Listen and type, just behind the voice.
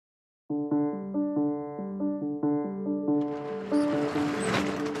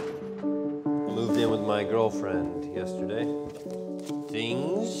my girlfriend yesterday.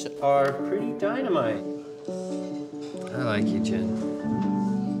 Things are pretty dynamite. I like you, Jen.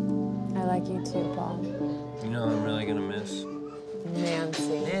 I like you too, Paul. You know who I'm really gonna miss?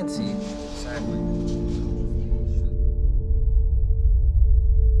 Nancy. Nancy. Exactly.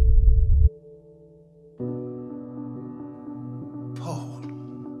 Paul,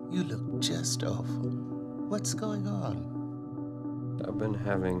 you look just awful. What's going on? I've been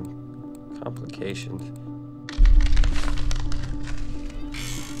having complications.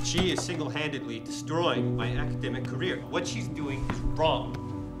 She is single-handedly destroying my academic career. What she's doing is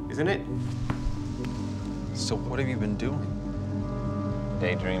wrong, isn't it? So what have you been doing?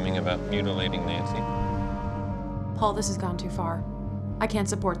 Daydreaming about mutilating Nancy. Paul, this has gone too far. I can't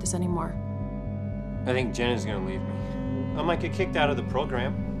support this anymore. I think Jen is gonna leave me. I might get kicked out of the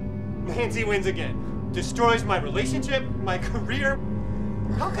program. Nancy wins again. Destroys my relationship, my career.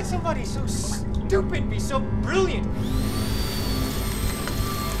 How could somebody so stupid be so brilliant?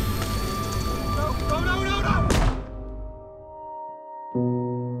 No, no, no, no, no!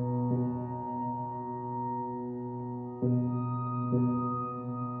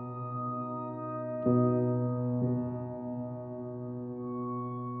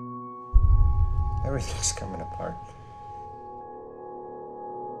 Everything's coming apart.